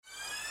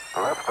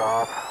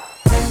Liftoff.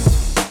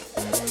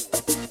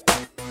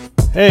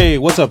 Hey,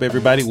 what's up,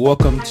 everybody?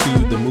 Welcome to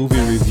the Movie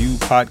Review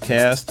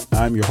Podcast.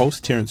 I'm your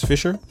host, Terrence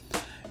Fisher,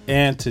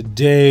 and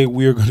today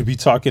we are going to be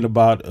talking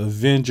about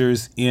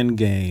Avengers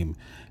Endgame,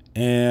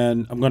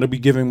 and I'm going to be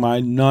giving my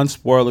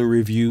non-spoiler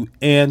review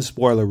and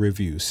spoiler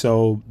review.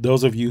 So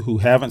those of you who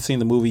haven't seen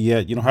the movie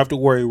yet, you don't have to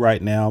worry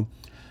right now.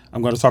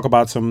 I'm going to talk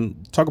about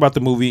the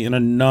movie in a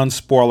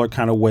non-spoiler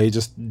kind of way,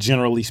 just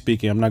generally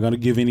speaking. I'm not going to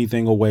give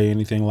anything away,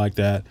 anything like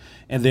that.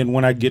 And then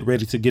when I get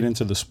ready to get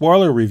into the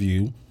spoiler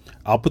review,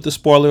 I'll put the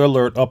spoiler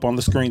alert up on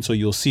the screen so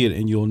you'll see it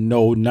and you'll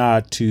know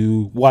not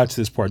to watch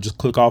this part. Just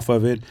click off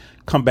of it,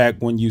 come back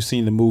when you've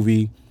seen the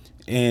movie,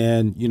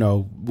 and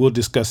we'll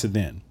discuss it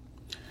then.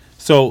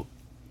 So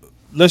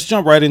let's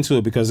jump right into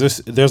it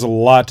because there's a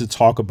lot to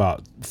talk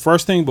about.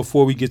 First thing,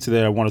 before we get to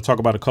that, I want to talk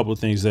about a couple of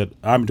things that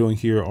I'm doing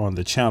here on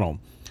the channel.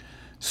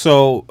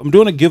 So I'm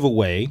doing a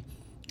giveaway,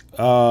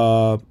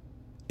 and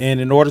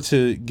in order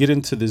to get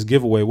into this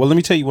giveaway, well, let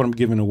me tell you what I'm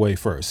giving away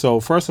first. So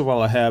first of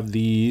all, I have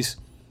these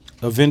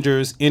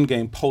Avengers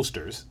Endgame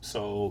posters.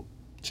 So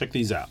check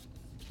these out.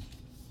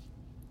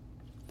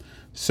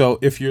 So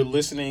if you're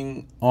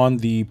listening on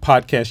the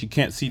podcast, you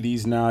can't see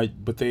these now,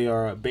 but they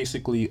are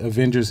basically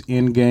Avengers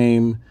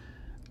Endgame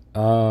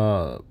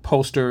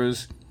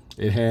posters.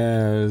 It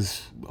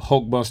has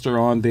Hulkbuster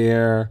on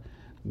there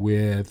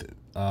with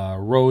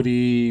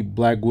Rhodey,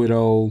 Black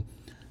Widow,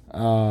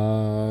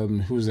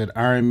 who's that,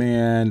 Iron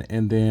Man,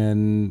 and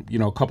then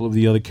a couple of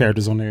the other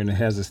characters on there, and it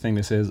has this thing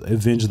that says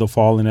Avenge the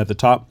Fallen at the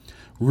top.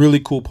 Really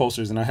cool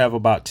posters, and I have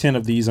about 10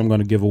 of these I'm going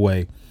to give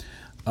away.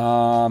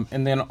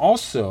 And then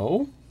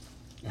also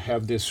I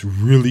have this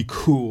really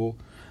cool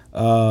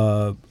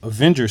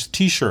Avengers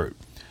t-shirt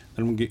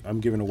that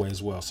I'm giving away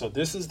as well. So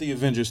this is the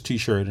Avengers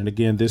t-shirt, and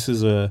again, this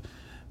is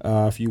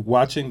if you're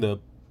watching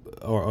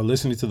or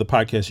listening to the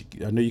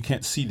podcast, I know you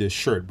can't see this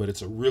shirt, but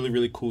it's a really,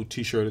 really cool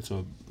t-shirt. It's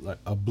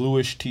a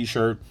bluish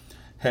t-shirt,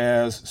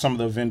 has some of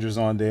the Avengers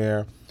on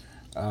there,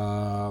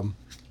 the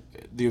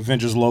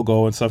Avengers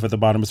logo and stuff at the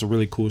bottom. It's a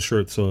really cool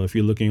shirt, so if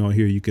you're looking on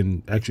here, you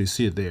can actually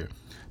see it there.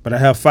 But I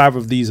have 5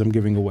 of these I'm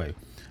giving away.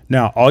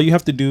 Now, all you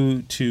have to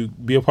do to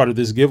be a part of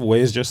this giveaway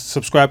is just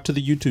subscribe to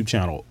the YouTube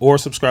channel or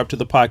subscribe to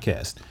the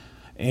podcast.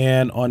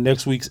 And on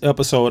next week's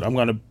episode, I'm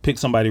going to pick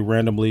somebody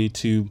randomly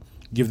to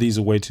give these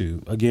away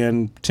to.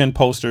 Again, 10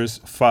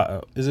 posters.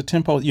 5, is it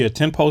 10 posters? Yeah,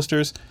 10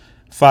 posters,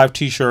 5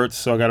 t-shirts.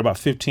 So I got about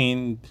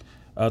 15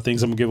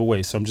 things I'm going to give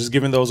away. So I'm just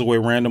giving those away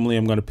randomly.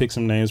 I'm going to pick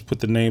some names, put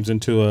the names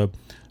into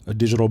a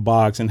digital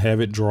box and have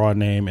it draw a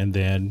name, and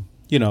then,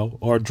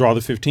 or draw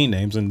the 15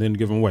 names and then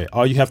give them away.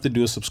 All you have to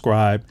do is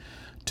subscribe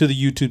to the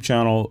YouTube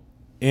channel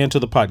and to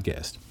the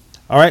podcast.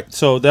 All right,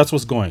 so that's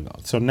what's going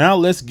on. So now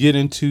let's get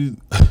into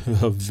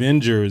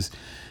Avengers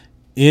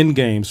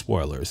Endgame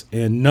spoilers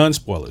and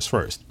non-spoilers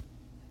first.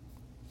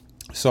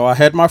 So I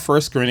had my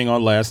first screening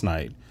on last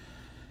night,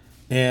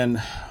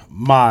 and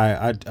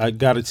I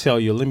got to tell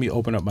you, let me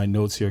open up my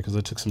notes here because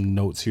I took some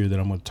notes here that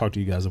I'm going to talk to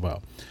you guys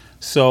about.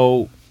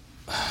 So,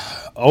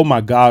 oh my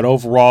God,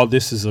 overall,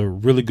 this is a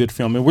really good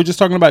film. And we're just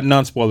talking about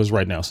non-spoilers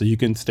right now, so you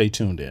can stay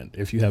tuned in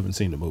if you haven't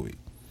seen the movie.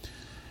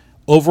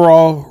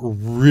 Overall,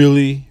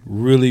 really,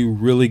 really,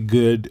 really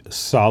good,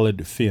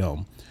 solid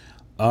film.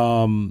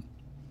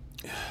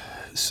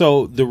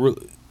 So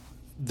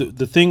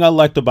the thing I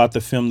liked about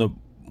the film,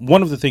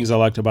 one of the things I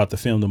liked about the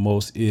film the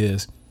most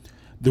is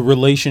the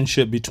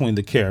relationship between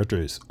the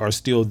characters are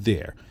still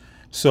there.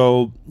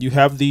 So you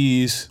have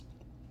these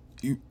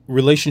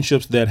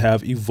relationships that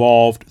have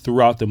evolved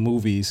throughout the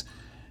movies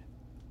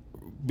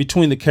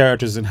between the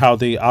characters and how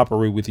they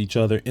operate with each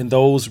other, and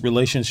those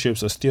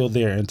relationships are still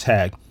there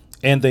intact,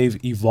 and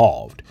they've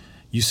evolved.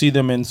 You see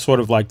them in sort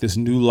of like this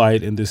new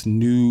light and this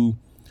new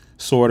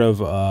sort of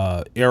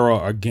era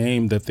or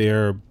game that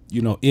they're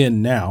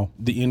in now,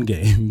 the end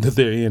game that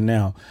they're in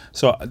now.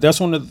 So that's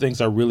one of the things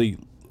I really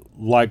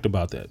liked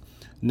about that.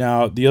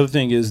 Now, the other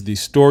thing is the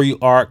story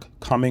arc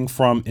coming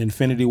from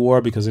Infinity War,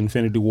 because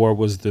Infinity War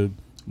was the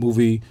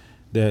movie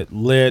that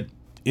led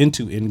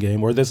into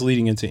Endgame, or that's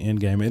leading into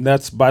Endgame. And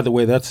that's, by the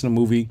way, that's the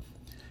movie.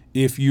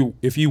 If you're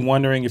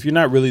wondering, if you're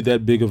not really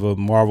that big of a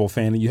Marvel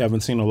fan and you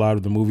haven't seen a lot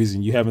of the movies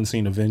and you haven't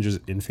seen Avengers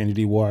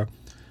Infinity War,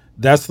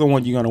 that's the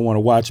one you're going to want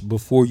to watch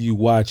before you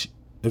watch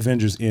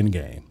Avengers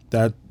Endgame.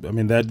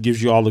 That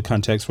gives you all the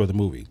context for the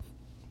movie.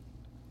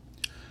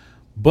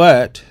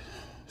 But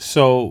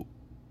so,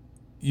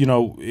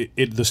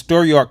 the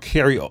story arc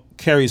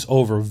carries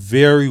over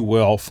very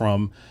well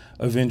from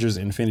Avengers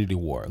Infinity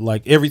War.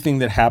 Like, everything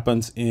that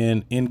happens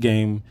in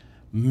Endgame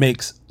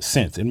makes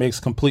sense. It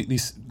makes completely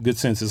good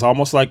sense. It's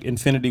almost like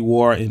Infinity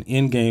War and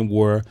Endgame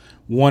were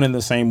one and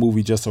the same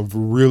movie, just a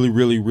really,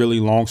 really, really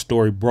long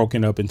story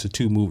broken up into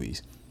 2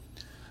 movies.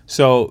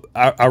 So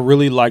I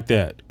really like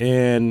that.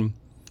 And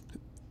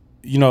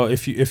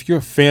if you're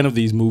a fan of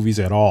these movies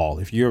at all,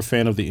 if you're a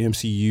fan of the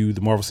MCU,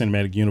 the Marvel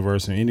Cinematic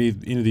Universe, and any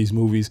of these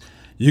movies,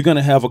 you're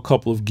gonna have a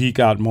couple of geek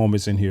out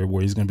moments in here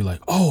where he's gonna be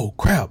like, "Oh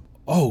crap!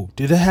 Oh,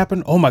 did that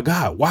happen? Oh my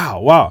God!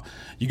 Wow!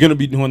 You're gonna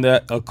be doing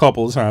that a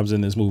couple of times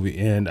in this movie.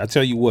 And I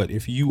tell you what,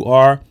 if you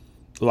are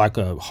like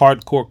a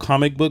hardcore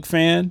comic book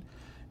fan,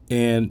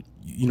 and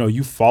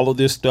you follow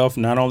this stuff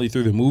not only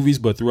through the movies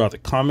but throughout the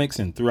comics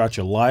and throughout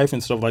your life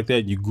and stuff like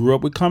that, you grew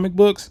up with comic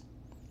books,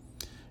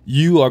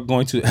 you are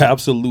going to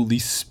absolutely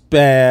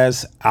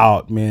spaz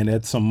out, man,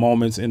 at some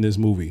moments in this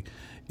movie.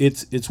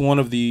 It's one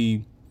of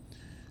the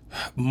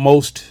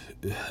most,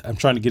 I'm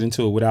trying to get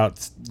into it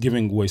without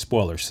giving away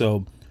spoilers.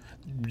 So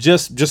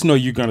just know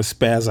you're going to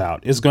spaz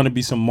out. It's going to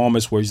be some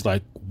moments where it's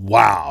like,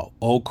 wow,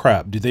 oh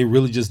crap, did they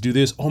really just do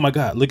this? Oh my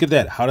God, look at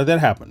that. How did that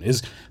happen?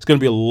 It's going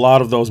to be a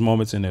lot of those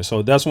moments in there.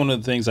 So that's one of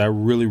the things I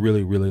really,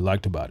 really, really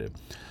liked about it.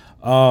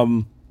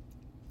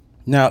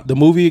 Now, the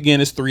movie, again,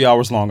 is 3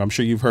 hours long. I'm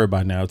sure you've heard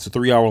by now. It's a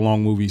 3 hour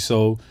long movie.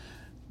 So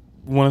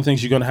one of the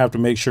things you're going to have to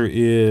make sure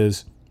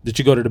is that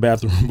you go to the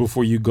bathroom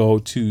before you go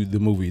to the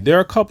movie. There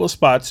are a couple of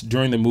spots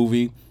during the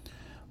movie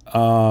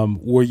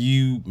where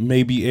you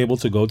may be able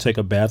to go take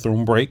a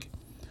bathroom break,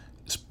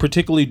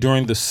 particularly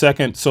during the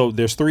second. So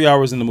there's 3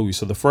 hours in the movie.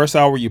 So the first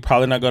hour, you're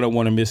probably not going to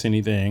want to miss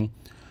anything.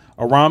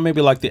 Around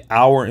maybe like the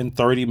hour and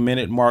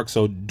 30-minute mark.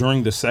 So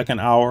during the second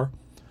hour,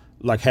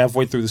 like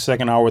halfway through the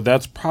second hour,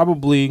 that's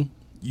probably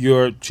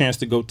your chance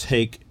to go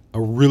take a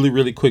really,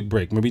 really quick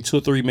break. Maybe 2 or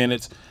 3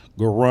 minutes,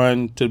 go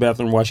run to the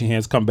bathroom, wash your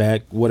hands, come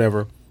back,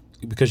 whatever,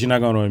 because you're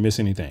not going to miss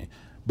anything.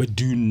 But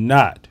do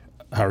not,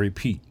 I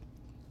repeat,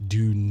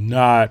 do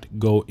not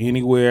go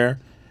anywhere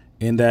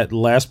in that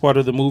last part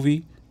of the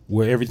movie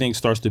where everything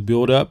starts to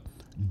build up.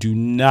 Do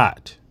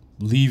not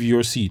leave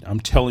your seat.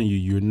 I'm telling you,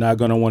 you're not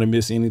going to want to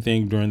miss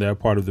anything during that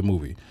part of the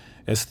movie.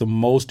 It's the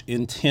most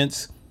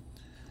intense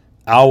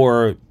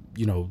hour,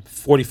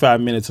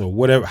 45 minutes or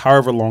whatever,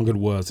 however long it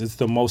was. It's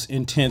the most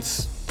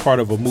intense part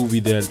of a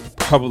movie that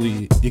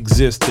probably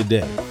exists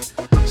today.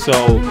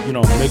 So,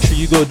 make sure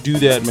you go do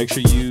that. Make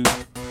sure you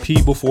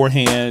pee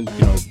beforehand,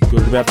 go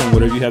to the bathroom,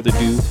 whatever you have to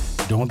do.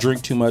 Don't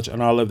drink too much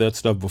and all of that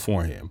stuff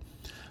beforehand.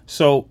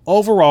 So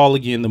overall,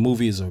 again, the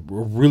movie is a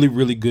really,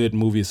 really good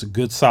movie. It's a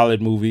good,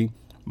 solid movie.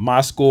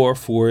 My score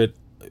for it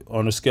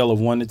on a scale of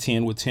 1 to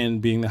 10, with 10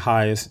 being the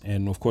highest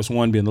and, of course,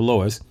 1 being the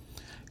lowest,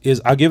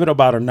 is I give it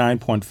about a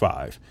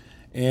 9.5.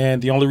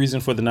 And the only reason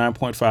for the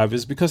 9.5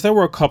 is because there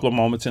were a couple of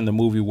moments in the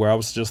movie where I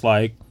was just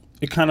like,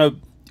 it kind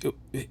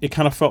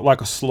of felt like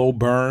a slow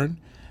burn.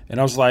 And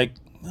I was like,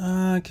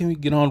 can we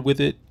get on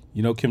with it?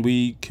 Can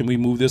we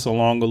move this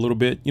along a little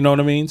bit? You know what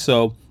I mean?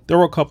 So there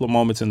were a couple of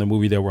moments in the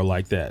movie that were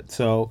like that.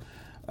 So,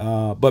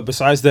 but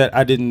besides that,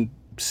 I didn't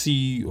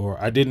see or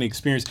I didn't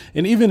experience.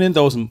 And even in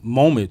those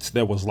moments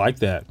that was like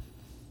that,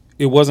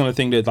 it wasn't a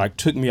thing that like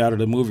took me out of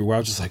the movie where I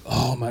was just like,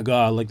 oh my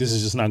God, like this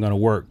is just not going to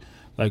work.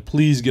 Like,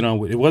 please get on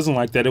with it. It wasn't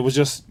like that. It was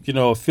just,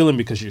 a feeling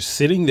because you're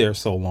sitting there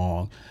so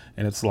long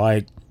and it's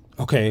like,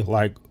 okay,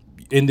 like,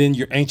 and then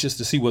you're anxious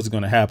to see what's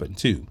going to happen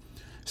too.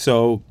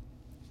 So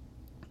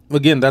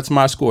again, that's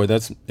my score.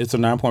 It's a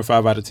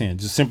 9.5 out of 10,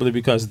 just simply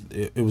because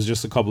it was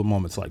just a couple of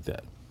moments like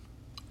that.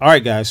 All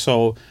right, guys.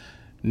 So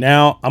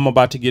now I'm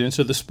about to get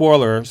into the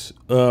spoilers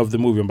of the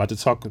movie. I'm about to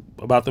talk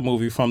about the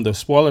movie from the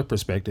spoiler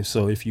perspective.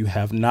 So if you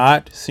have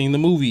not seen the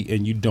movie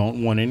and you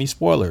don't want any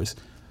spoilers,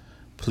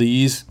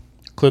 please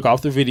click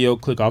off the video,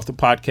 click off the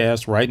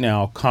podcast right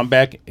now, come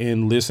back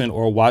and listen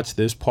or watch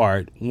this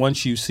part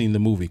once you've seen the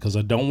movie, because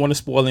I don't want to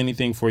spoil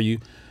anything for you.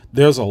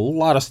 There's a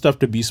lot of stuff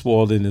to be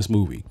spoiled in this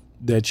movie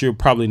that you're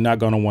probably not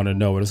going to want to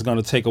know. And it's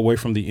going to take away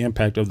from the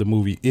impact of the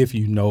movie if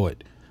you know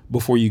it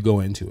before you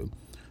go into it.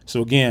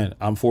 So again,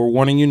 I'm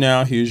forewarning you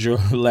now. Here's your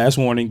last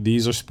warning.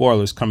 These are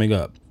spoilers coming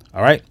up.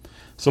 All right.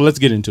 So let's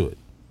get into it.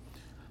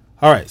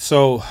 All right.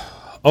 So,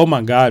 oh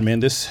my God,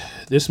 man, this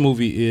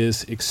movie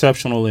is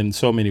exceptional in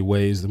so many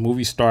ways. The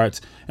movie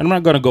starts, and I'm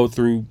not going to go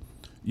through,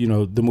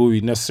 the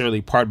movie necessarily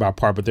part by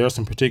part, but there are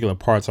some particular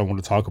parts I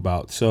want to talk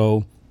about.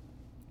 So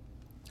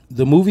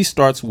the movie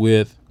starts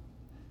with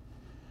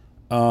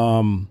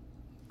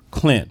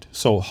Clint.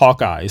 So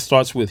Hawkeye, it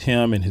starts with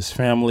him and his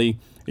family,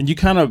 and you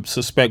kind of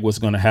suspect what's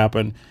going to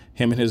happen.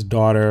 Him and his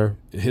daughter,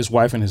 his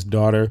wife and his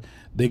daughter,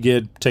 they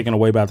get taken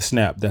away by the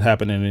snap that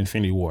happened in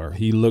Infinity War.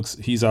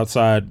 He's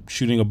outside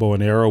shooting a bow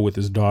and arrow with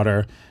his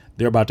daughter.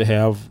 They're about to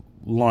have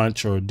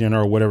lunch or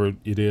dinner or whatever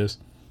it is.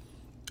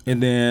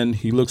 And then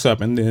he looks up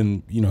and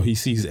then, he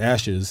sees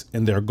ashes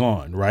and they're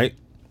gone, right?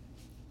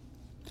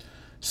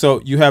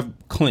 So you have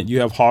Clint, you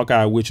have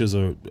Hawkeye, which is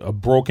a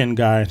broken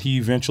guy. He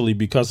eventually,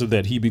 because of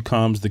that, he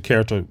becomes the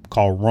character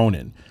called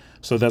Ronin.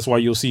 So that's why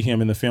you'll see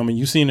him in the film. And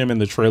you've seen him in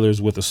the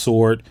trailers with a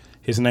sword.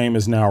 His name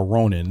is now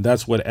Ronin.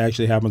 That's what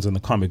actually happens in the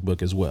comic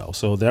book as well.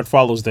 So that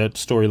follows that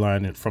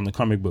storyline from the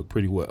comic book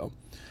pretty well.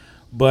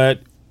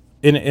 But,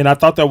 and I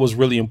thought that was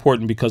really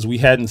important because we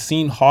hadn't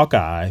seen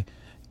Hawkeye.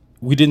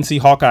 We didn't see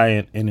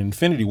Hawkeye in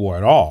Infinity War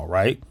at all,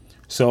 right?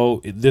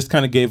 So this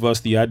kind of gave us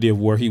the idea of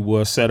where he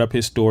was, set up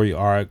his story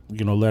arc,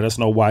 let us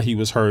know why he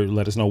was hurt,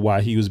 let us know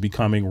why he was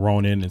becoming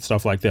Ronin and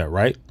stuff like that,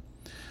 right?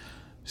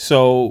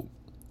 So,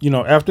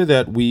 after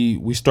that,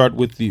 we start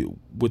with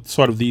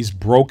sort of these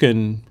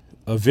broken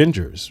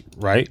Avengers,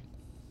 right?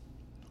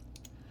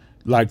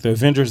 Like the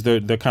Avengers,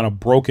 they're kind of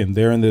broken.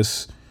 They're in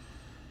this,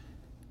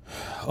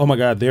 oh my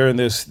God, they're in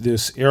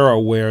this era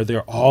where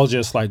they're all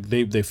just like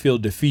they feel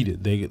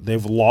defeated.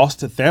 They've lost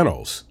to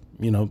Thanos.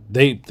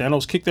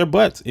 Thanos kicked their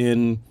butts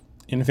in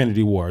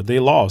Infinity War. They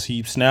lost.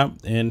 He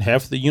snapped, and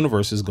half the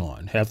universe is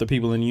gone. Half the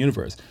people in the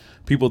universe,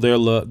 people they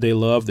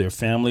love, their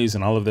families,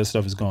 and all of that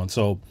stuff is gone.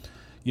 So,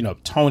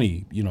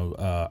 Tony,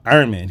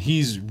 Iron Man,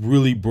 he's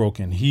really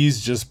broken.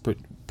 He's just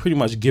pretty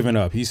much given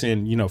up. He's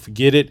saying,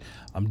 forget it.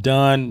 I'm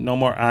done. No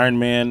more Iron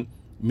Man.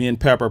 Me and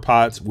Pepper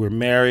Potts, we're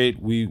married.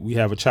 We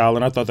have a child,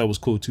 and I thought that was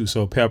cool too.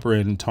 So Pepper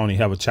and Tony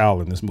have a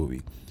child in this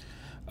movie.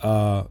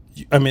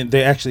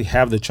 They actually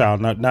have the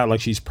child, not like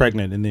she's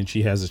pregnant and then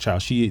she has a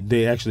child.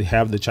 They actually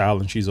have the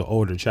child, and she's an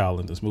older child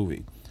in this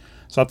movie.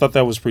 So I thought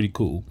that was pretty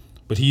cool.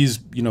 But he's,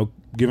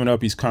 giving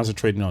up. He's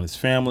concentrating on his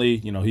family.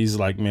 He's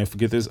like, man,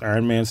 forget this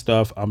Iron Man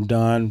stuff. I'm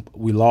done.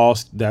 We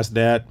lost. That's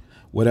that.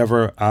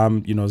 Whatever.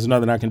 There's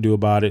nothing I can do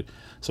about it.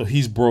 So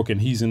he's broken.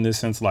 He's in this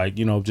sense like,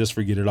 just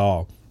forget it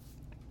all.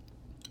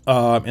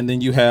 And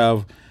then you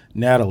have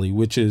Natalie,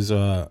 which is,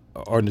 or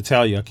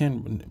Natalia.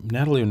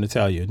 Natalie or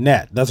Natalia?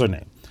 Nat, that's her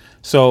name.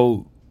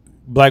 So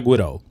Black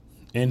Widow.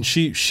 And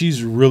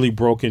she's really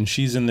broken.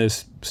 She's in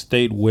this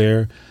state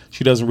where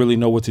she doesn't really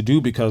know what to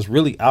do, because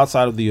really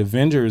outside of the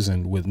Avengers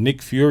and with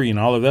Nick Fury and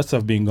all of that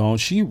stuff being gone,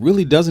 she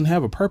really doesn't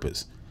have a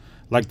purpose.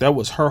 Like, that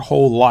was her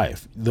whole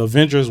life. The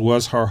Avengers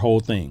was her whole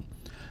thing.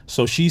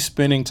 So she's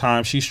spending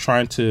time. She's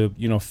trying to,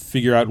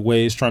 figure out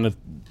ways, trying to,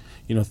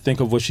 think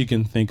of what she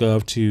can think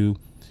of to,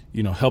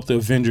 help the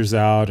Avengers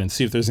out and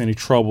see if there's any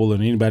trouble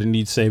and anybody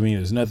needs saving.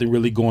 There's nothing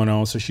really going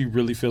on. So she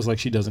really feels like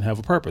she doesn't have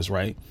a purpose.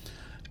 Right.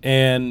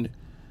 And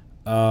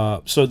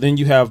so then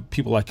you have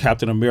people like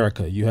Captain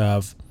America. You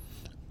have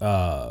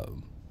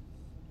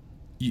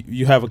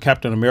you have a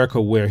Captain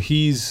America where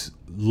he's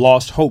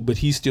lost hope, but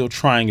he's still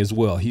trying as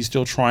well. He's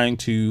still trying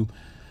to,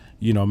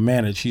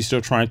 manage. He's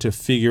still trying to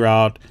figure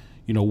out,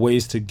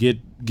 ways to get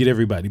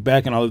everybody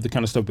back and all of the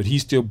kind of stuff. But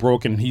he's still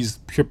broken. He's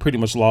pretty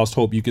much lost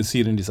hope. You can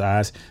see it in his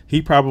eyes.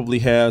 He probably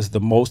has the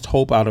most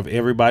hope out of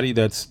everybody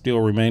that's still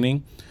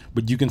remaining,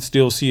 but you can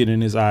still see it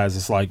in his eyes.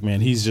 It's like,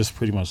 man, he's just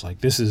pretty much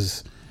like, this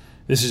is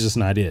just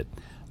not it.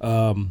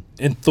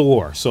 And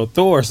Thor. So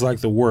Thor is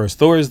like the worst.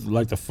 Thor is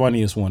like the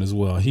funniest one as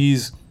well.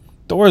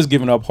 Thor is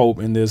giving up hope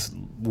in this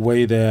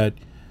way that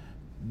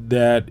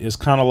is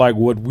kind of like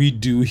what we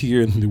do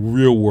here in the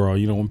real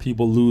world. When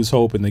people lose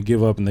hope and they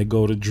give up and they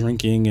go to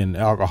drinking and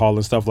alcohol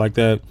and stuff like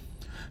that.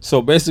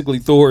 So basically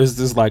Thor is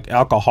this like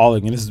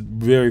alcoholic, and it's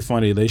very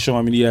funny. They show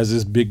him and he has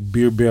this big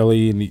beer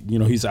belly, and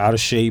he's out of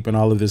shape and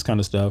all of this kind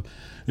of stuff.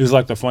 It's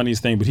like the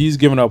funniest thing, but he's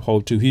giving up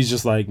hope too. He's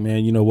just like,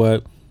 man, you know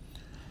what?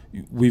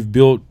 We've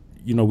built,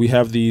 we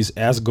have these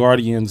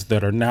Asgardians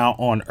that are now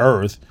on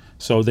Earth.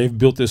 So they've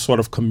built this sort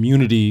of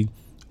community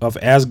of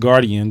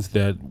Asgardians,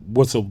 that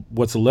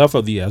what's left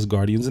of the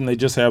Asgardians, and they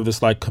just have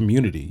this like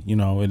community,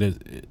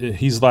 and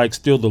he's like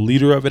still the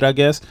leader of it, I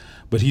guess,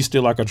 but he's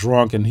still like a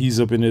drunk, and he's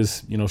up in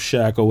his,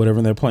 shack or whatever,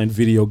 and they're playing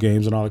video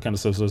games and all that kind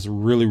of stuff. So it's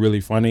really, really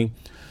funny,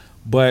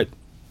 but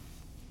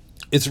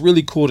it's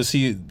really cool to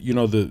see,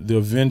 the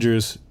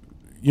Avengers,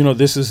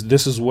 this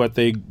is what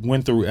they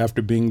went through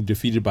after being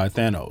defeated by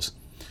Thanos.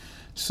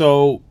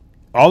 So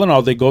all in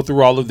all, they go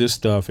through all of this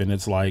stuff, and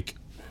it's like,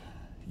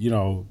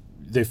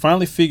 they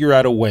finally figure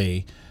out a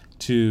way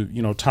to,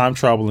 time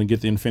travel and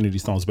get the Infinity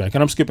Stones back.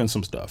 And I'm skipping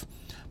some stuff,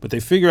 but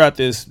they figure out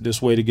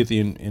this way to get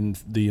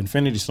the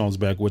Infinity Stones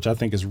back, which I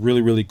think is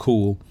really, really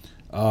cool.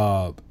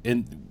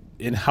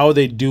 And how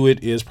they do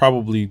it is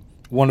probably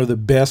one of the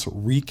best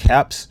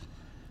recaps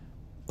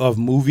of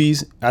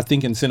movies, I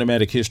think, in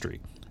cinematic history.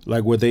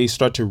 Like, where they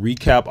start to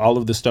recap all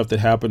of the stuff that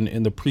happened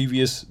in the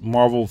previous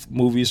Marvel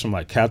movies, from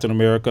like Captain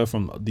America,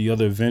 from the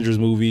other Avengers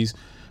movies,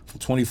 from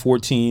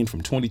 2014,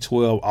 from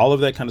 2012, all of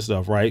that kind of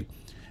stuff, right?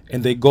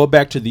 And they go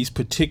back to these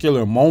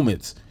particular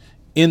moments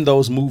in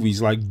those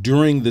movies, like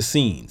during the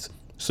scenes.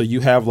 So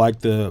you have like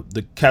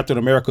the Captain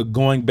America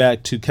going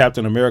back to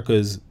Captain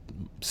America's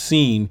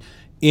scene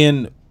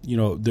in,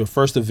 the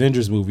first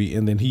Avengers movie,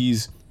 and then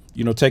he's,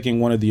 taking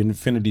one of the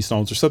Infinity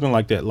Stones or something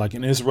like that. Like,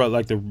 and it's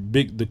like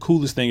the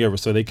coolest thing ever.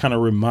 So they kind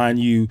of remind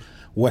you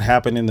what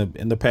happened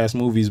in the past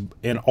movies,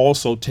 and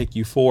also take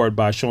you forward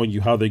by showing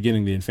you how they're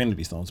getting the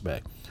Infinity Stones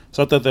back.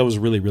 So I thought that was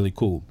really, really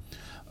cool.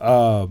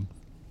 So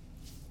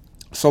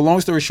long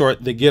story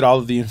short, they get all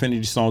of the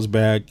Infinity Stones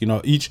back.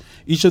 Each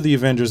of the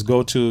Avengers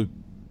go to.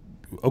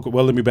 Okay,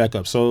 well, let me back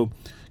up. So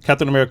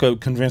Captain America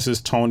convinces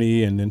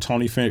Tony, and then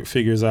Tony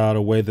figures out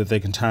a way that they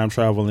can time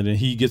travel, and then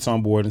he gets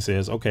on board and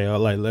says, "Okay,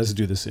 all right, let's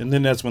do this." And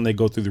then that's when they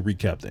go through the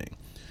recap thing.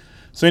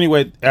 So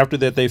anyway, after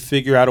that, they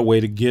figure out a way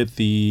to get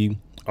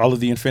all of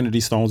the Infinity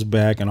Stones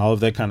back and all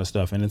of that kind of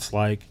stuff, and it's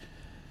like.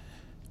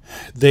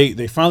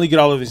 They finally get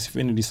all of his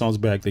Infinity Stones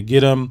back. They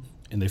get them,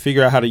 and they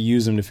figure out how to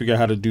use them. They figure out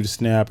how to do the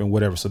snap and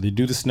whatever. So they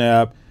do the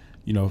snap.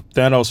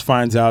 Thanos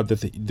finds out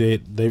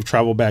that they've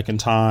traveled back in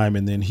time,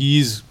 and then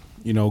he's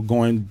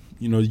going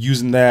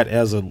using that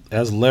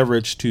as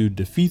leverage to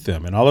defeat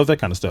them and all of that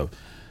kind of stuff.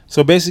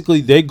 So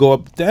basically, they go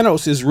up.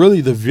 Thanos is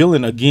really the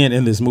villain again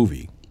in this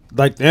movie.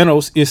 Like,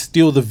 Thanos is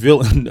still the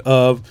villain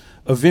of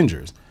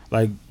Avengers.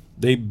 Like,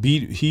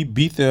 he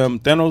beat them.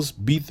 Thanos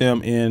beat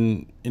them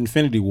in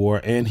Infinity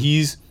War, and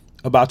he's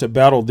about to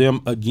battle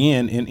them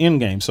again in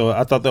Endgame. So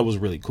I thought that was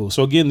really cool.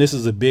 So again, this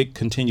is a big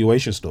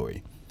continuation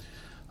story.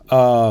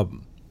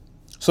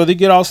 So they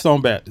get all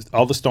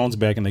the stones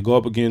back, and they go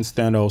up against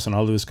Thanos and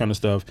all of this kind of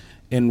stuff.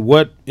 And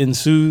what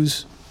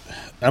ensues,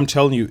 I'm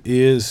telling you,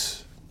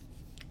 is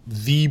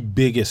the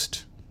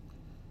biggest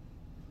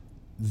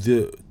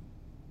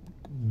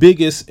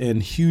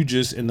and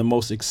hugest and the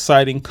most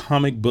exciting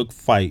comic book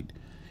fight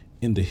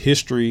in the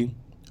history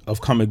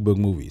of comic book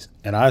movies.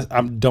 And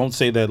I don't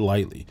say that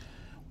lightly.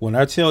 When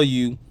I tell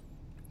you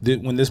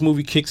that when this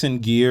movie kicks in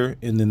gear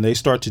and then they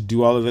start to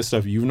do all of this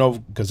stuff, you know,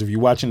 because if you're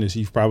watching this,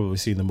 you've probably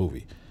seen the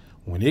movie.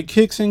 When it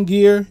kicks in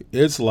gear,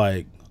 it's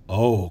like,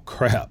 oh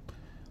crap.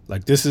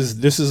 Like this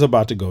is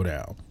about to go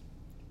down.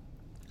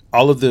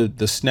 All of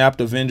the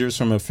snapped Avengers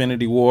from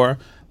Infinity War,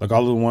 like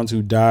all of the ones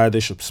who died,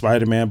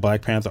 Spider-Man,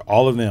 Black Panther,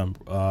 all of them.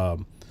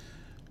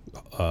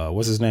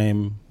 What's his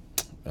name?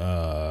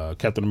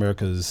 Captain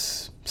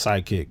America's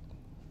sidekick.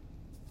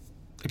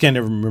 I can't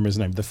ever remember his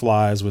name. The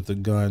flies with the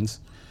guns.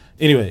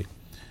 Anyway,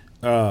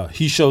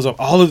 he shows up.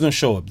 All of them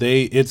show up.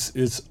 It's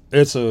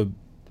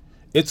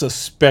a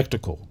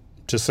spectacle.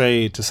 To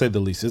say the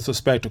least. It's a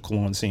spectacle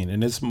on scene,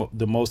 and it's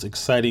the most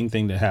exciting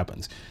thing that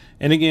happens.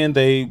 And again,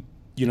 they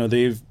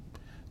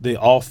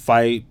all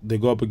fight. They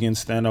go up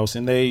against Thanos,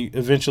 and they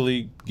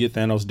eventually get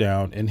Thanos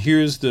down. And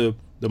here's the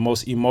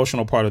most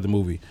emotional part of the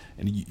movie,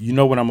 and you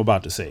know what I'm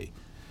about to say.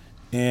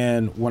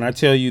 And when I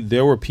tell you,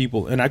 there were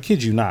people, and I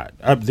kid you not,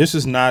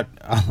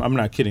 I'm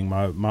not kidding.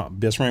 My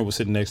best friend was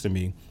sitting next to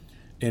me,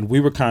 and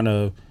we were kind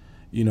of,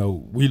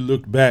 we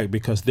looked back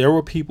because there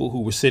were people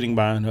who were sitting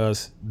behind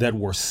us that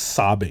were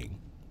sobbing,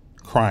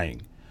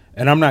 crying.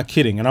 And I'm not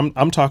kidding. And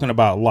I'm talking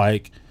about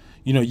like,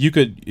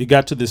 it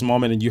got to this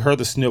moment and you heard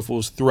the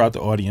sniffles throughout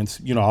the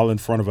audience, all in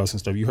front of us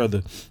and stuff. You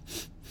heard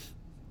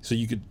so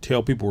you could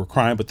tell people were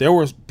crying, but there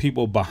were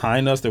people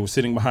behind us that were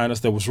sitting behind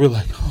us that was really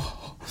like,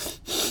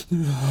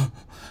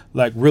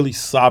 like really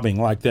sobbing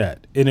like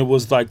that. And it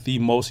was like the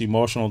most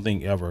emotional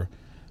thing ever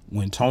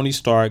when Tony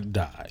Stark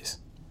dies.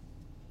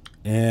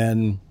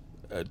 And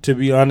to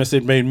be honest,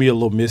 it made me a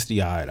little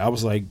misty eyed. I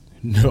was like,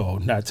 no,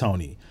 not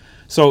Tony.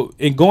 So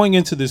in going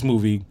into this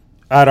movie,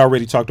 I'd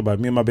already talked about,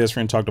 me and my best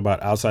friend talked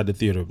about outside the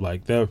theater,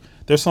 like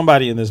there's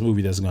somebody in this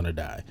movie that's going to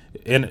die.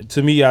 And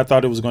to me, I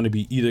thought it was going to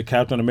be either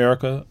Captain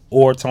America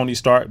or Tony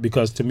Stark,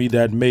 because to me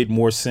that made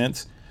more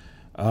sense,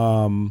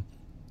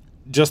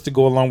 just to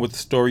go along with the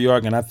story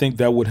arc. And I think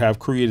that would have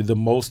created the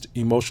most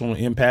emotional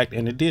impact,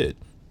 and it did.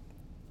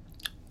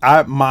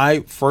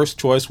 My first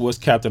choice was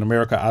Captain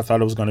America. I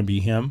thought it was going to be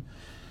him,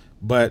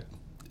 but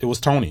it was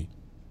Tony.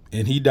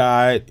 And he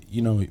died,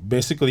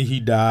 basically he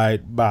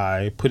died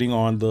by putting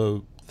on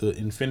the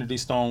Infinity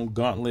Stone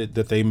gauntlet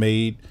that he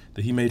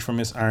made from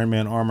his Iron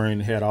Man armor,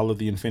 and had all of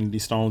the Infinity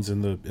Stones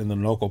in the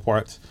local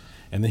parts.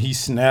 And then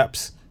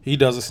he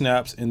does a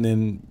snaps, and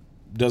then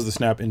does the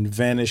snap and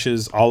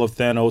vanishes all of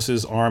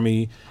Thanos'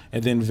 army,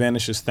 and then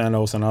vanishes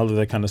Thanos and all of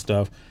that kind of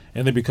stuff.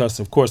 And then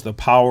because, of course, the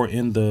power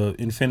in the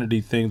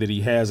Infinity thing that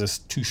he has is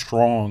too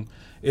strong,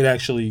 it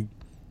actually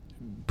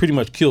pretty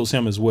much kills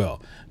him as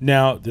well.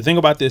 Now, the thing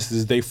about this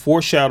is they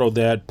foreshadow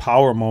that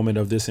power moment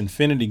of this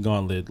Infinity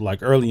Gauntlet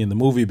like early in the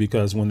movie,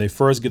 because when they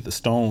first get the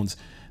stones,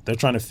 they're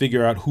trying to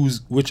figure out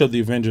which of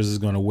the Avengers is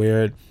going to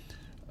wear it.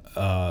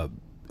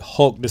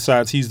 Hulk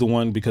decides he's the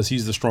one because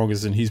he's the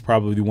strongest and he's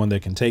probably the one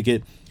that can take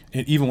it.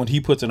 And even when he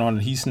puts it on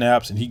and he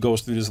snaps and he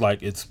goes through this,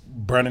 like it's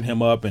burning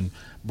him up and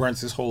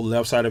burns his whole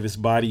left side of his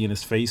body and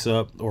his face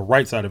up, or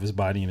right side of his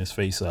body and his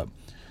face up.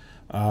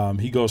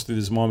 He goes through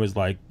this moment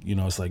like,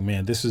 it's like,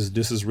 man, this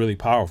is really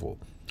powerful.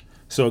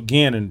 So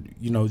again, and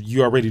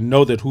you already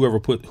know that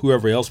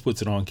whoever else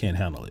puts it on can't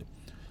handle it.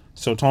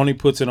 So Tony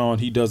puts it on,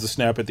 he does the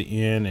snap at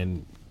the end,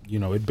 and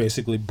it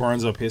basically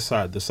burns up the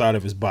side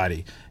of his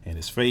body and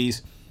his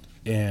face.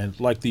 And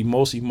like the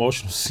most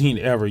emotional scene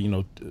ever,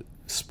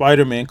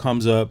 Spider-Man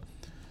comes up.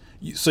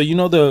 So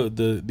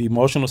the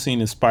emotional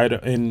scene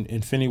in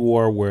Infinity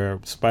War where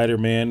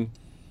Spider-Man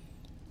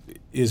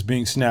is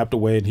being snapped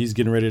away and he's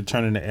getting ready to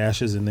turn into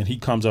ashes, and then he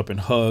comes up and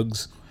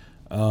hugs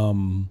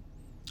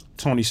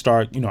Tony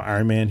Stark,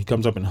 Iron Man. He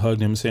comes up and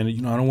hugged him saying,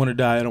 I don't want to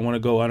die, I don't want to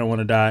go, I don't want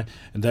to die.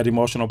 And that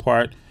emotional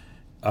part,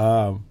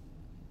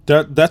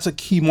 that's a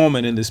key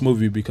moment in this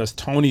movie, because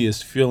Tony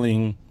is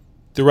feeling,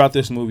 throughout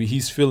this movie,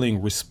 he's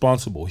feeling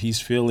responsible. He's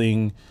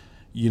feeling,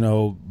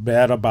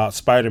 bad about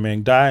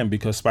Spider-Man dying,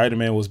 because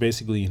Spider-Man was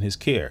basically in his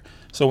care.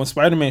 So when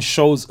Spider-Man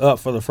shows up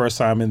for the first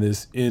time in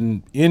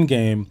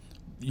Endgame,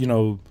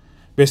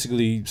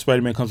 basically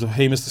Spider-Man comes up,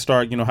 hey, Mr.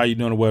 Stark, how you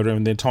doing or whatever,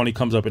 and then Tony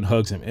comes up and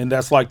hugs him. And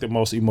that's like the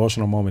most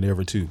emotional moment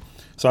ever too.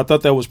 So I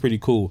thought that was pretty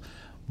cool.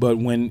 But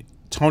when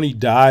Tony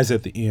dies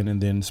at the end,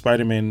 and then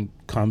Spider-Man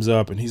comes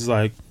up and he's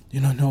like,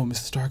 no, Mr.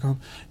 Stark,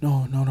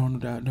 no,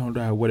 don't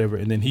die, whatever.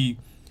 And then he,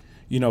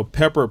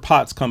 Pepper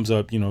Potts comes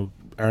up,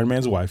 Iron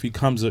Man's wife.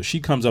 She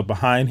comes up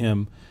behind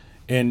him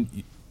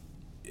and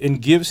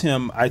gives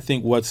him, I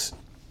think, what's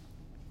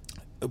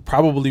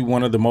probably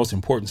one of the most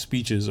important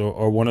speeches,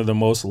 or one of the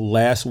most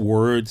last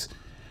words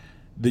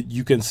that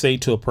you can say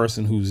to a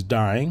person who's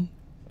dying.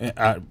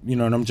 And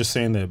and I'm just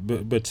saying that,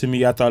 but to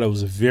me, I thought it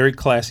was very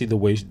classy the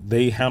way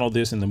they handled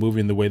this in the movie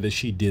and the way that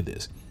she did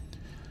this.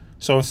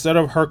 So instead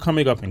of her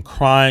coming up and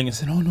crying and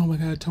saying, "Oh no, my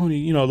God,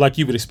 Tony," like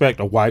you would expect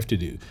a wife to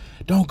do,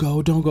 "Don't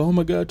go, don't go. Oh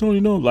my God, Tony,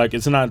 no." Like,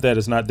 it's not that.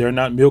 It's not. They're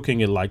not milking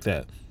it like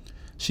that.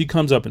 She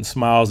comes up and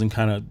smiles and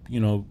kind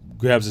of,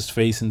 grabs his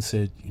face and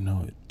said,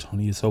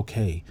 "Tony, it's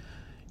okay.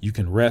 You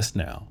can rest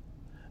now."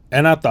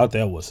 And I thought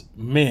that was,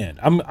 man,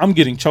 I'm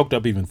getting choked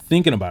up even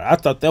thinking about it. I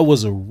thought that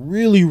was a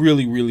really,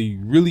 really, really,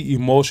 really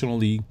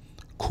emotionally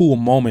cool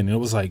moment. And it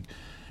was like,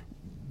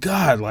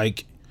 God,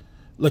 like,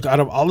 look,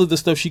 out of all of the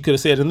stuff she could have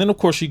said, and then of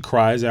course she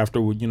cries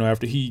afterward,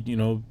 after he,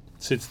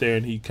 sits there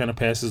and he kind of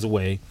passes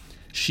away.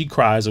 She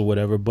cries or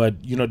whatever.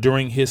 But,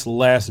 during his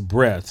last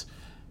breaths,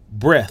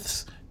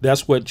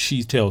 that's what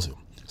she tells him.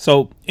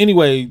 So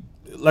anyway,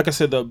 like I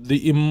said,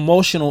 the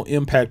emotional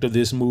impact of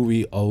this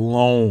movie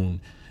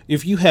alone,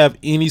 if you have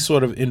any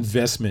sort of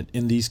investment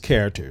in these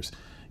characters,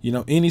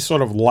 any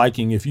sort of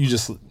liking, if you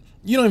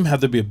don't even have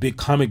to be a big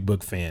comic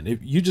book fan. If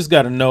you just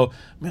got to know,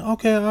 man,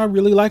 okay, I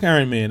really like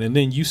Iron Man. And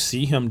then you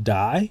see him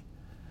die.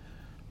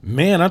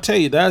 Man, I tell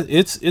you that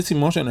it's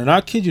emotional. And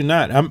I kid you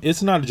not,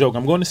 it's not a joke.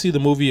 I'm going to see the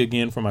movie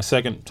again for my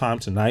second time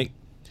tonight.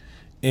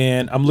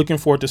 And I'm looking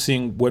forward to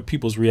seeing what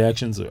people's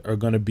reactions are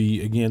going to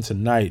be again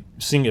tonight,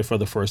 seeing it for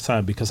the first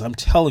time, because I'm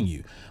telling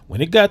you,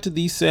 when it got to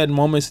these sad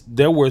moments,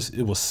 it was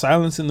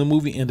silence in the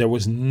movie and there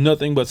was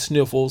nothing but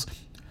sniffles.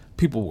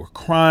 People were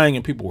crying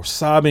and people were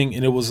sobbing,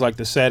 and it was like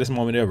the saddest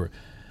moment ever.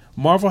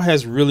 Marvel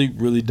has really,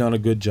 really done a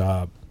good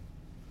job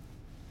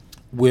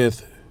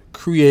with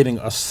creating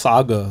a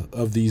saga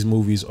of these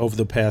movies over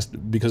the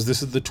past, because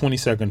this is the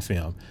 22nd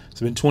film.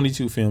 It's been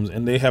 22 films,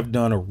 and they have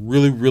done a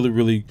really, really,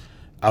 really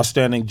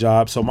outstanding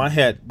job. So my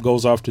hat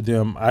goes off to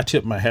them. I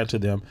tip my hat to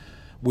them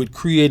with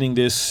creating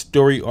this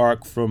story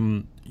arc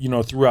from,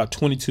 throughout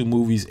 22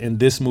 movies, and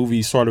this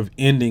movie sort of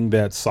ending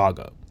that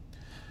saga.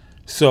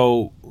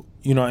 So,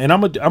 and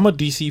I'm a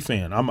DC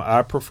fan.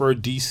 I prefer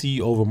DC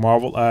over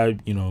Marvel.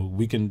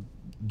 We can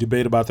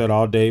debate about that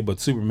all day, but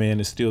Superman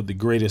is still the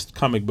greatest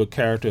comic book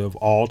character of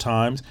all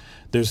times.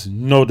 There's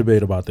no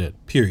debate about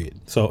that,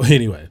 period. So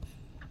anyway,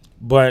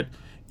 but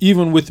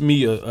even with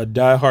me, a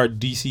diehard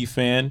DC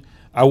fan,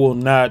 I will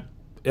not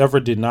ever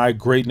deny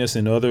greatness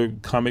in other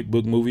comic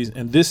book movies.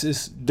 And this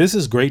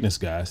is greatness,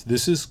 guys.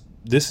 This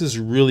is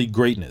really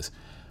greatness.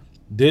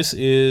 This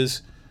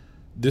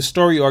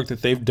story arc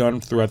that they've done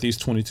throughout these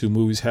 22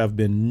 movies have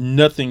been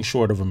nothing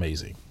short of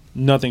amazing.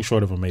 Nothing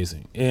short of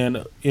amazing.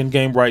 And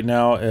Endgame right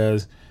now,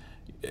 as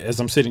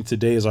I'm sitting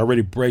today, is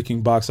already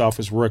breaking box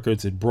office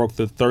records. It broke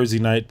the Thursday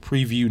night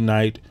preview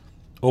night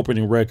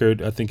opening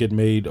record. I think it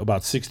made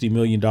about $60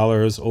 million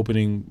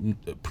opening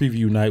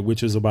preview night,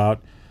 which is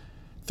about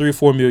 3 or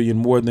 4 million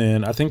more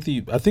than I think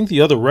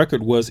the other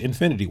record was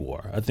Infinity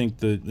War. I think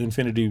the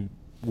Infinity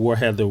War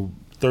had the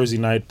Thursday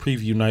night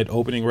preview night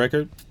opening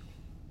record,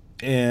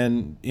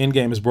 and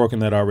Endgame has broken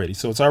that already.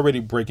 So it's already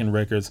breaking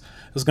records.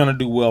 It's going to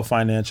do well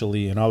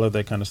financially and all of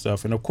that kind of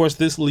stuff. And of course,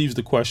 this leaves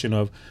the question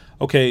of,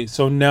 okay,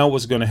 so now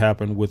what's going to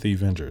happen with the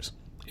Avengers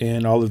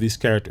and all of these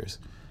characters?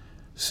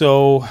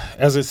 So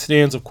as it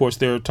stands, of course,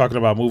 they're talking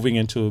about moving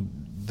into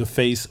the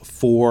phase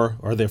 4,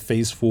 or their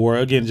phase 4.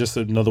 Again, just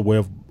another way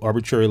of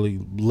arbitrarily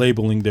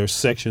labeling their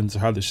sections,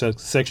 how they're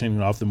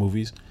sectioning off the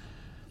movies.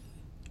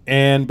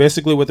 And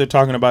basically what they're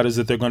talking about is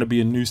that they're going to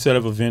be a new set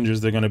of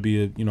Avengers. They're going to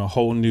be a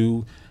whole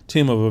new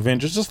team of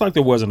Avengers, just like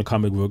there was in the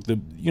comic book.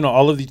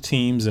 All of the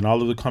teams and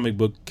all of the comic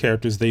book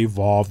characters, they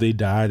evolve, they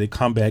die, they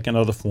come back in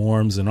other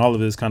forms and all of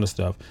this kind of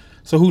stuff.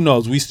 So who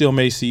knows? We still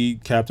may see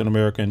Captain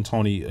America and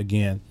Tony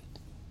again.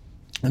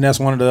 And that's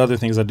one of the other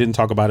things I didn't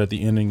talk about at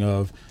the ending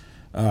of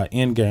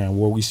Endgame,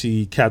 where we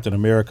see Captain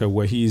America,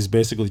 where he's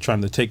basically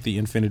trying to take the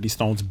Infinity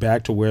Stones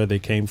back to where they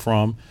came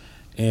from.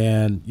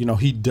 And,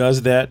 he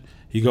does that.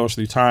 He goes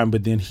through time,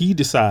 but then he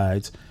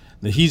decides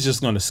that he's just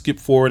going to skip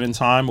forward in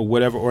time or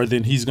whatever, or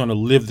then he's going to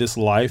live this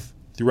life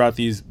throughout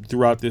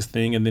this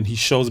thing. And then he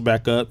shows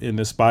back up in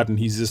this spot, and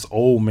he's this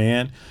old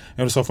man. And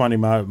it was so funny.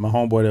 My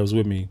homeboy that was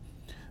with me,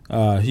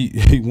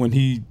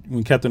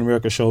 when Captain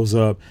America shows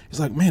up, he's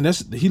like, man,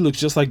 he looks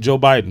just like Joe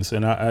Biden's.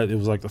 And it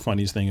was like the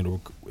funniest thing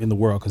in the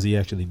world, because he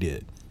actually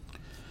did.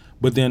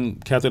 But then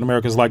Captain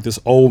America's like this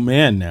old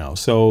man now.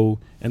 So,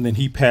 and then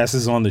he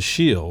passes on the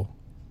shield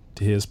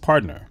to his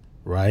partner,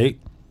 right?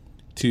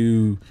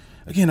 His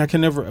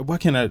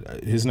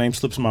name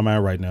slips my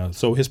mind right now.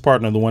 So his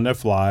partner, the one that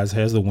flies,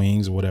 has the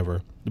wings or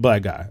whatever, the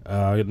black guy,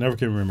 I never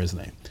can remember his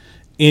name.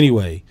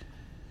 Anyway,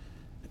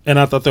 and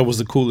I thought that was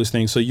the coolest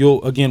thing. So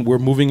we're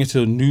moving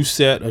into a new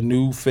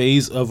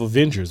phase of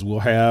Avengers. We'll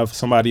have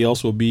somebody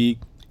else will be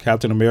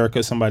Captain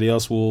America. Somebody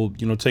else will,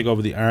 take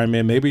over the Iron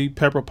Man, maybe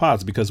Pepper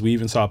Potts, because we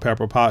even saw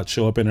Pepper Potts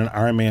show up in an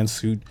Iron Man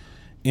suit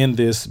in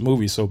this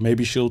movie. So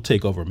maybe she'll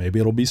take over. Maybe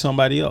it'll be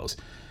somebody else.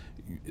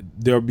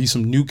 There'll be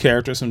some new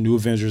characters, some new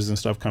Avengers and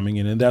stuff coming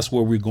in, and that's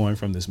where we're going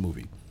from this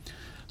movie.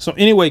 So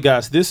anyway,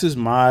 guys, this is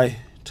my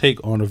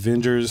take on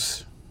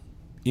Avengers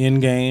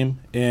Endgame.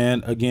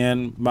 And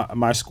again,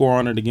 my score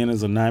on it again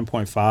is a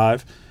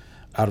 9.5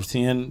 out of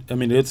 10. I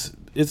mean,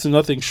 it's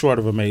nothing short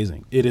of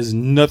amazing. It is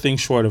nothing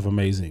short of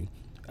amazing.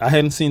 I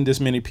hadn't seen this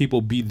many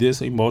people be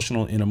this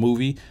emotional in a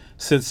movie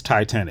since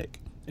Titanic.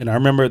 And I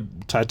remember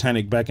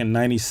Titanic back in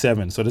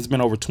 97. So that's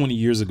been over 20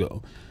 years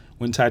ago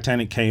when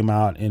Titanic came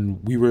out,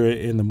 and we were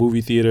in the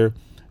movie theater.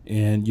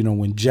 And, you know,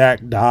 when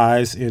Jack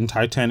dies in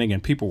Titanic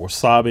and people were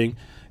sobbing,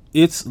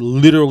 it's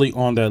literally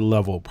on that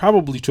level,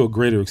 probably to a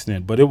greater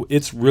extent, but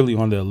it's really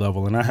on that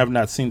level. And I have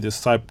not seen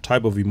this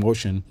type of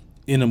emotion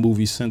in a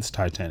movie since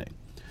Titanic.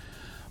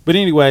 But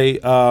anyway,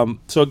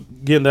 so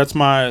again, that's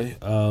my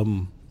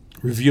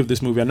review of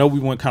this movie. I know we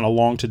went kind of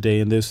long today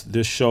in this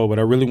show, but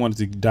I really wanted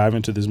to dive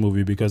into this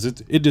movie because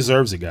it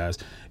deserves it, guys.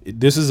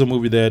 This is a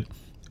movie that,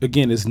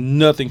 again, is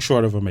nothing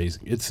short of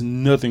amazing. It's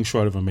nothing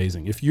short of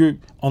amazing. If you're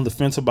on the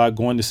fence about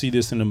going to see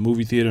this in a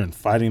movie theater and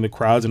fighting the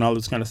crowds and all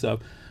this kind of stuff,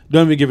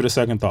 don't even give it a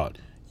second thought.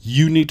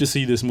 You need to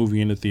see this movie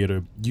in the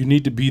theater. You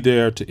need to be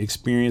there to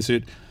experience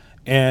it.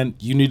 And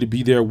you need to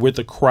be there with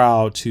the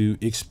crowd to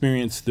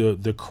experience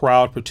the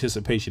crowd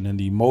participation and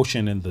the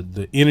emotion and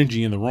the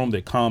energy in the room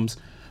that comes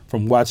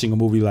from watching a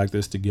movie like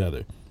this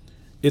together.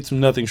 It's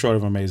nothing short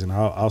of amazing.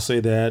 I'll say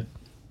that,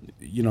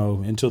 you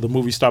know, until the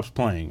movie stops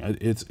playing.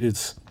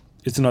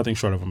 It's nothing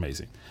short of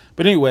amazing.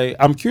 But anyway,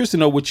 I'm curious to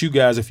know what you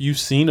guys, if you've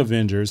seen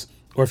Avengers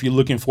or if you're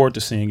looking forward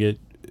to seeing it,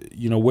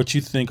 you know, what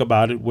you think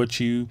about it, what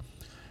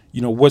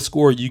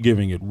score are you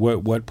giving it?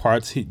 What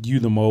parts hit you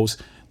the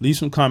most? Leave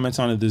some comments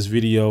on this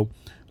video.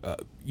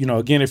 You know,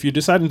 again, if you're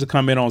deciding to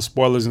comment on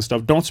spoilers and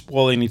stuff, don't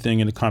spoil anything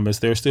in the comments.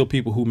 There are still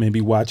people who may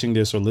be watching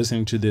this or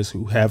listening to this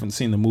who haven't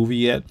seen the movie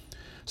yet.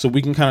 So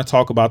we can kind of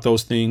talk about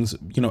those things,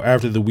 you know,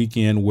 after the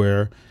weekend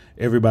where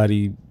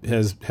everybody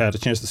has had a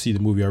chance to see the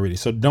movie already.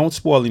 So don't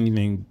spoil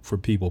anything for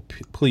people,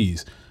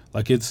 please.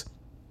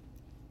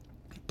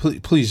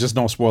 Please just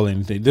don't spoil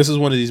anything. This is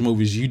one of these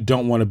movies you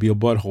don't want to be a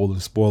butthole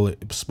and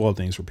spoil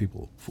things for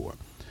people for.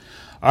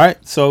 All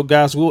right, so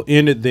guys, we'll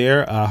end it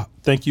there.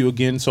 Thank you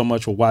again so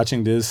much for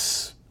watching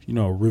this, you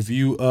know,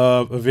 review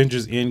of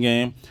Avengers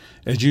Endgame.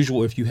 As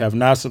usual, if you have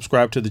not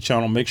subscribed to the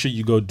channel, make sure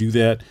you go do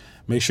that.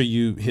 Make sure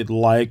you hit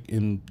like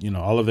and, you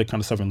know, all of that kind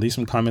of stuff, and leave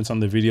some comments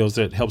on the videos.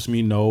 That helps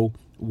me know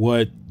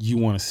what you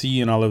want to see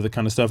and all of that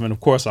kind of stuff. And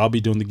of course, I'll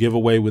be doing the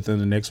giveaway within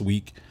the next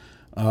week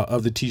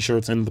of the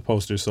t-shirts and the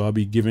posters. So I'll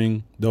be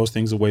giving those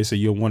things away. So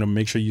you'll want to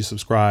make sure you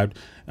subscribe.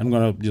 I'm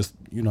going to just,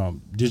 you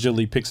know,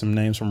 digitally pick some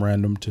names from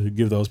random to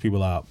give those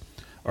people out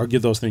or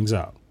give those things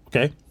out.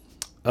 Okay.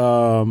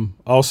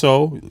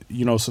 Also,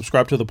 you know,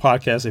 subscribe to the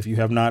podcast. If you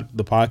have not,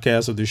 the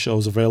podcast of this show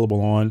is available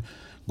on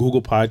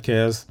Google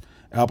Podcasts,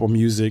 Apple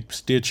Music,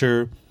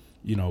 Stitcher,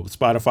 you know,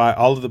 Spotify,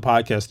 all of the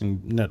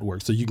podcasting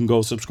networks. So you can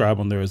go subscribe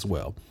on there as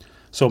well.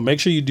 So make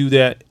sure you do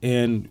that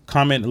and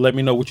comment and let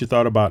me know what you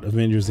thought about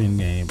Avengers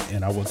Endgame.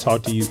 And I will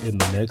talk to you in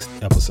the next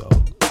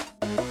episode.